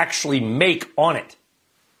Pfizer actually make on it?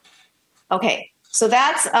 Okay, so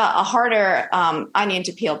that's a harder onion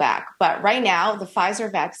to peel back. But right now, the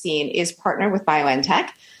Pfizer vaccine is partnered with BioNTech.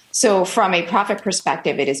 So from a profit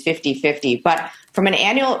perspective, it is 50-50. But from an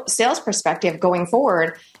annual sales perspective going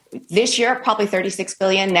forward, this year, probably $36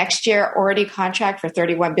 billion. Next year, already contract for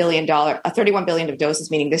 $31 billion of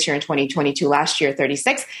doses, meaning this year in 2022, last year,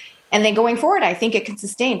 36. And then going forward, I think it can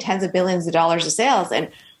sustain tens of billions of dollars of sales. And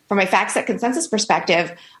from a FactSet consensus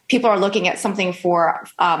perspective, people are looking at something for,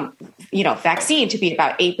 vaccine to be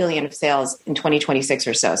about $8 billion of sales in 2026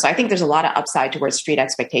 or so. So I think there's a lot of upside to where street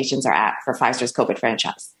expectations are at for Pfizer's COVID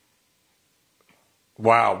franchise.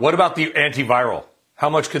 Wow. What about the antiviral? How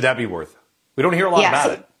much could that be worth? We don't hear a lot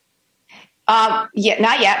about it.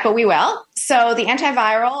 Not yet, but we will. So the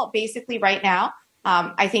antiviral, basically right now,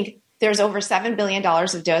 I think there's over $7 billion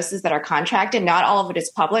of doses that are contracted. Not all of it is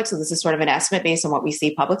public, so this is sort of an estimate based on what we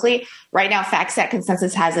see publicly. Right now, FactSet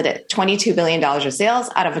consensus has it at $22 billion of sales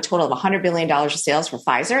out of a total of $100 billion of sales for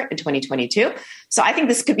Pfizer in 2022. So I think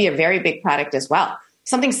this could be a very big product as well.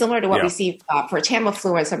 Something similar to what we see for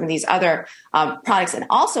Tamiflu and some of these other products. And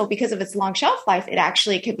also, because of its long shelf life, it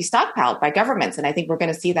actually can be stockpiled by governments. And I think we're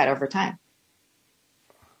going to see that over time.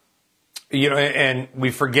 And we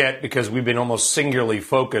forget, because we've been almost singularly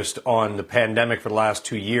focused on the pandemic for the last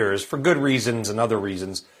 2 years, for good reasons and other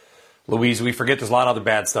reasons. Louise, we forget there's a lot of other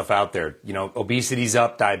bad stuff out there. Obesity's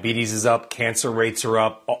up, diabetes is up, cancer rates are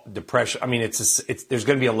up, depression. I mean, there's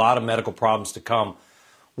going to be a lot of medical problems to come.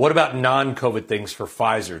 What about non-COVID things for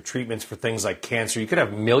Pfizer, treatments for things like cancer? You could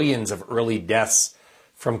have millions of early deaths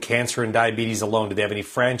from cancer and diabetes alone. Do they have any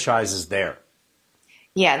franchises there?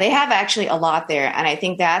 Yeah, they have actually a lot there. And I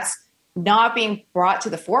think that's not being brought to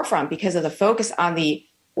the forefront because of the focus on the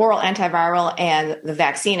oral antiviral and the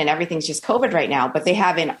vaccine, and everything's just COVID right now. But they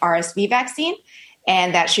have an RSV vaccine,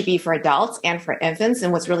 and that should be for adults and for infants.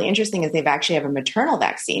 And what's really interesting is they've actually have a maternal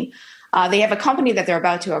vaccine. They have a company that they're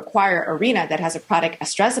about to acquire, Arena, that has a product,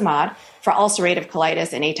 estrezimod, for ulcerative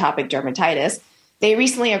colitis and atopic dermatitis. They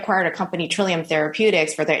recently acquired a company, Trillium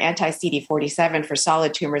Therapeutics, for their anti-CD47 for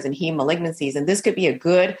solid tumors and heme malignancies. And this could be a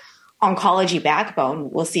good oncology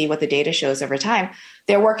backbone. We'll see what the data shows over time.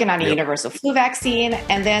 They're working on a universal flu vaccine,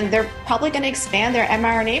 and then they're probably going to expand their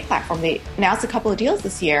mRNA platform. They announced a couple of deals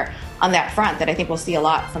this year on that front that I think we'll see a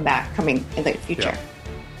lot from that coming in the future.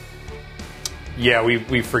 Yeah,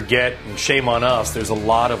 we forget, and shame on us, there's a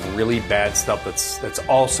lot of really bad stuff that's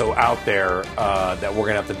also out there that we're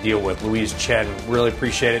going to have to deal with. Louise Chen, really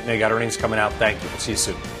appreciate it. Now you got earnings coming out. Thank you. We'll see you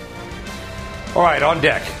soon. All right, on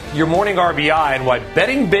deck, your morning RBI and why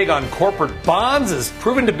betting big on corporate bonds has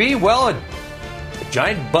proven to be, well, a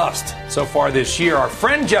giant bust so far this year. Our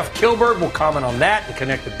friend Jeff Kilberg will comment on that and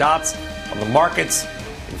connect the dots on the markets,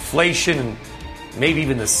 inflation, and maybe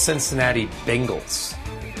even the Cincinnati Bengals.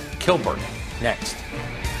 Kilberg, next.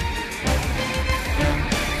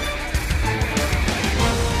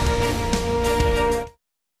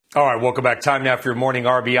 All right, welcome back. Time now for your morning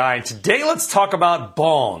RBI. And today, let's talk about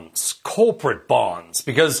bonds, corporate bonds,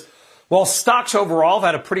 because while stocks overall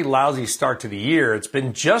have had a pretty lousy start to the year, it's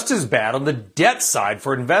been just as bad on the debt side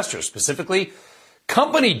for investors, specifically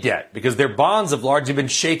company debt, because their bonds have largely been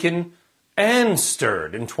shaken and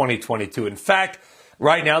stirred in 2022. In fact,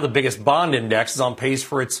 right now, the biggest bond index is on pace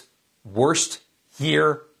for its worst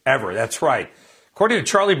year ever. That's right. According to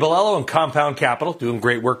Charlie Bilello and Compound Capital, doing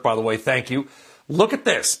great work, by the way, thank you. Look at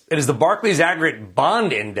this. It is the Barclays Aggregate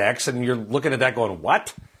Bond Index, and you're looking at that going,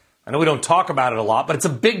 what? I know we don't talk about it a lot, but it's a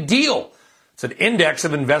big deal. It's an index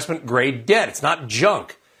of investment-grade debt. It's not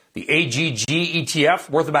junk. The AGG ETF,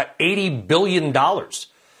 worth about $80 billion.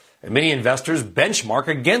 And many investors benchmark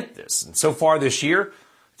against this. And so far this year,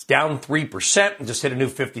 it's down 3% and just hit a new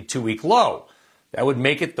 52-week low. That would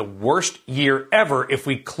make it the worst year ever if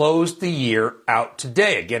we closed the year out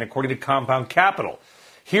today, again, according to Compound Capital.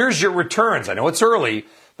 Here's your returns. I know it's early,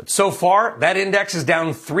 but so far, that index is down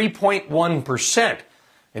 3.1%.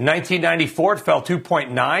 In 1994, it fell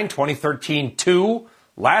 2.9, 2013, 2.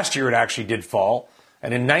 Last year, it actually did fall.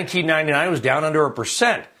 And in 1999, it was down under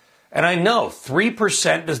 1%. And I know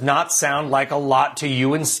 3% does not sound like a lot to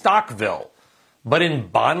you in Stockville. But in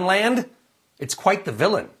bond land, it's quite the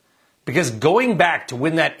villain. Because going back to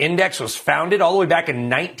when that index was founded, all the way back in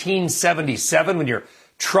 1977, when your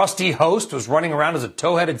trusty host was running around as a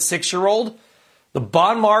tow-headed 6-year-old, the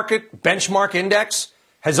bond market benchmark index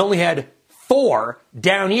has only had 4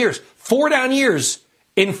 down years. 4 down years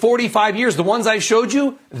in 45 years. The ones I showed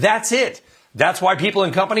you, that's it. That's why people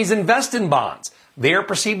and companies invest in bonds. They are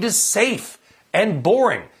perceived as safe and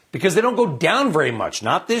boring because they don't go down very much,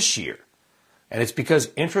 not this year. And it's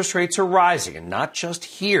because interest rates are rising, and not just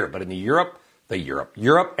here, but in Europe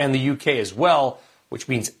and the UK as well, which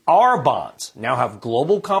means our bonds now have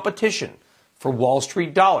global competition for Wall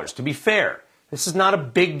Street dollars. To be fair, this is not a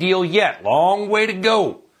big deal yet. Long way to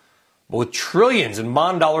go. But with trillions in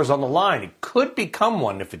bond dollars on the line, it could become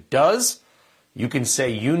one. If it does, you can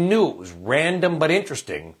say you knew it was random but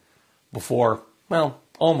interesting before, well,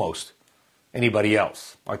 almost anybody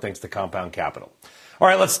else. Our thanks to Compound Capital. All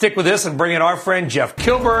right, let's stick with this and bring in our friend Jeff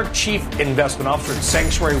Kilberg, Chief Investment Officer at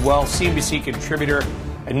Sanctuary Wealth, CNBC contributor,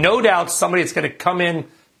 and no doubt somebody that's going to come in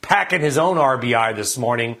packing his own RBI this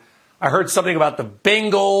morning. I heard something about the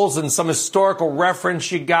Bengals and some historical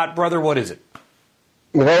reference you got, brother. What is it?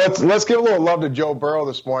 Well, let's give a little love to Joe Burrow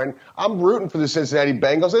this morning. I'm rooting for the Cincinnati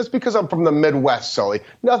Bengals. It's because I'm from the Midwest, Sully.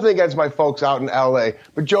 Nothing against my folks out in L.A.,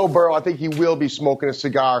 but Joe Burrow, I think he will be smoking a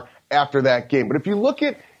cigar after that game. But if you look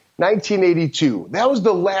at 1982, that was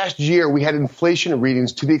the last year we had inflation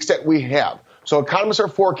readings to the extent we have. So economists are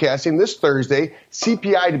forecasting this Thursday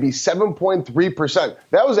CPI to be 7.3%.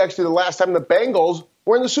 That was actually the last time the Bengals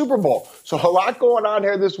were in the Super Bowl. So a lot going on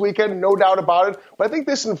here this weekend, no doubt about it. But I think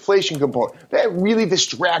this inflation component, that really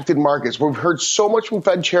distracted markets. We've heard so much from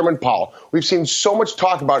Fed Chairman Powell. We've seen so much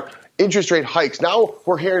talk about interest rate hikes. Now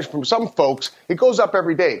we're hearing from some folks, it goes up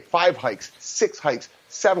every day. 5 hikes, 6 hikes,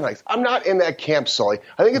 7 hikes. I'm not in that camp, Sully.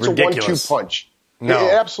 I think it's ridiculous. A 1-2 punch. No.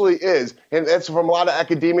 It absolutely is. And that's from a lot of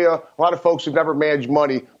academia, a lot of folks who've never managed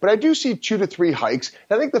money. But I do see 2 to 3 hikes.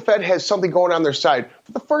 And I think the Fed has something going on their side.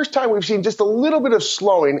 For the first time, we've seen just a little bit of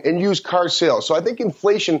slowing in used car sales. So I think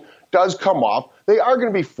inflation does come off. They are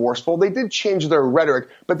going to be forceful. They did change their rhetoric.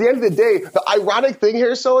 But at the end of the day, the ironic thing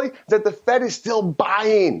here, Sully, is that the Fed is still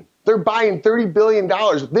buying. They're buying $30 billion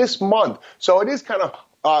this month. So it is kind of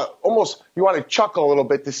almost you want to chuckle a little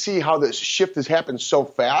bit to see how this shift has happened so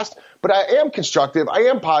fast. But I am constructive. I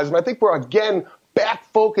am positive. I think we're, again, back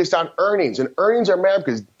focused on earnings. And earnings are mad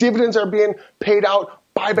because dividends are being paid out.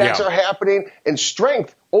 buybacks are happening, and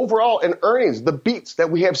strength overall in earnings, the beats that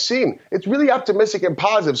we have seen. It's really optimistic and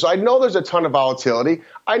positive. So I know there's a ton of volatility.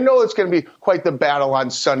 I know it's going to be quite the battle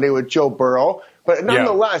on Sunday with Joe Burrow. But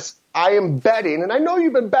nonetheless, I am betting, and I know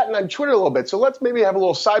you've been betting on Twitter a little bit, so let's maybe have a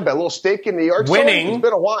little side bet, a little stake in New York. Winning. It's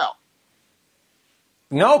been a while.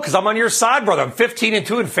 No, because I'm on your side, brother. I'm 15-2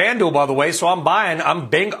 in FanDuel, by the way, so I'm buying.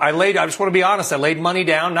 I just want to be honest. I laid money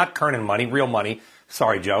down, not Kernan money, real money.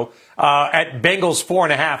 Sorry, Joe. At Bengals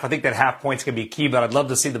 4.5, I think that half point's going to be key, but I'd love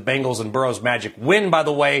to see the Bengals and Burrow's magic win, by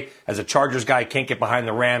the way. As a Chargers guy, can't get behind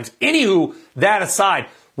the Rams. Anywho, that aside,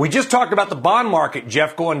 we just talked about the bond market,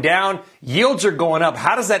 Jeff, going down. Yields are going up.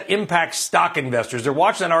 How does that impact stock investors? They're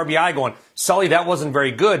watching that RBI going, Sully, that wasn't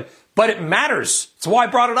very good, but it matters. That's why I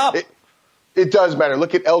brought it up. It does matter.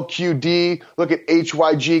 Look at LQD, look at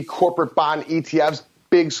HYG, corporate bond ETFs,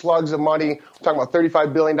 big slugs of money. We're talking about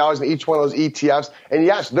 $35 billion in each one of those ETFs. And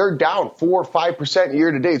yes, they're down 4 or 5%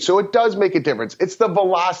 year to date. So it does make a difference. It's the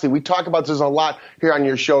velocity. We talk about this a lot here on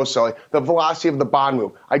your show, Sully. The velocity of the bond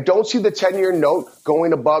move. I don't see the 10-year note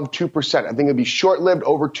going above 2%. I think it'll be short-lived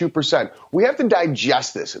over 2%. We have to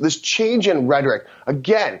digest this change in rhetoric.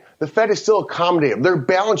 Again, the Fed is still accommodative. Their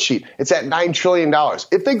balance sheet, it's at $9 trillion.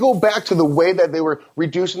 If they go back to the way that they were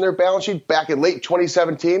reducing their balance sheet back in late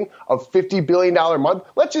 2017 of $50 billion a month,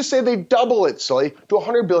 let's just say they double it, Sully, to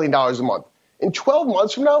 $100 billion a month. In 12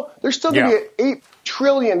 months from now, they're still going to be at $8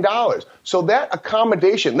 trillion. So that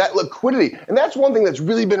accommodation, that liquidity, and that's one thing that's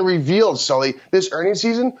really been revealed, Sully, this earnings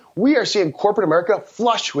season. We are seeing corporate America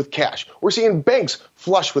flush with cash. We're seeing banks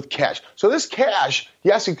flush with cash. So this cash,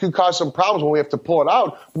 yes, it could cause some problems when we have to pull it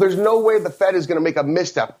out, but there's no way the Fed is going to make a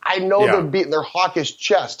misstep. I know they're beating their hawkish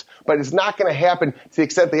chest, but it's not going to happen to the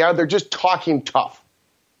extent they are. They're just talking tough.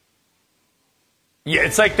 Yeah,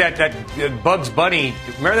 it's like that Bugs Bunny.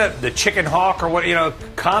 Remember the chicken hawk or what?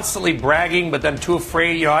 Constantly bragging, but then too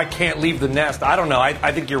afraid. I can't leave the nest. I don't know.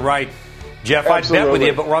 I think you're right, Jeff. Absolutely. I'd bet with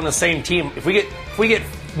you, but we're on the same team. If we get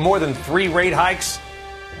more than 3 rate hikes,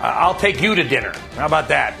 I'll take you to dinner. How about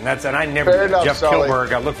that? And I never. Fair enough, Jeff Sully.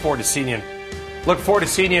 Kilberg. I look forward to seeing you. Look forward to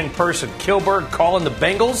seeing you in person. Kilberg calling the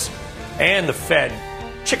Bengals and the Fed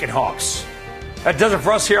chicken hawks. That does it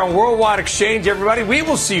for us here on Worldwide Exchange, everybody. We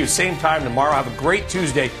will see you same time tomorrow. Have a great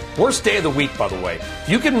Tuesday. Worst day of the week, by the way. If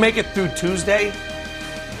you can make it through Tuesday,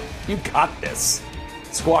 you got this.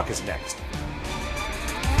 Squawk is next.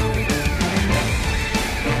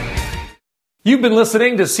 You've been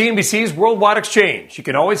listening to CNBC's Worldwide Exchange. You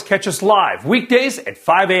can always catch us live weekdays at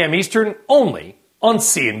 5 a.m. Eastern, only on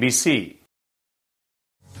CNBC.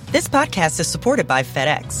 This podcast is supported by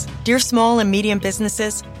FedEx. Dear small and medium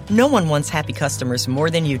businesses, no one wants happy customers more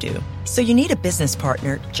than you do. So you need a business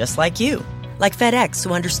partner just like you. Like FedEx,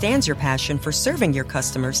 who understands your passion for serving your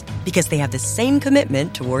customers because they have the same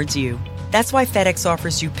commitment towards you. That's why FedEx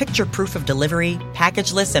offers you picture proof of delivery,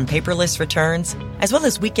 packageless and paperless returns, as well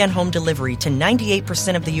as weekend home delivery to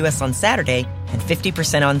 98% of the U.S. on Saturday and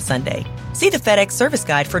 50% on Sunday. See the FedEx service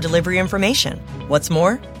guide for delivery information. What's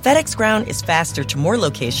more, FedEx Ground is faster to more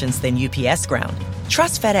locations than UPS Ground.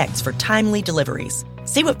 Trust FedEx for timely deliveries.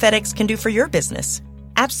 See what FedEx can do for your business.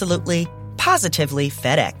 Absolutely, positively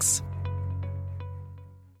FedEx.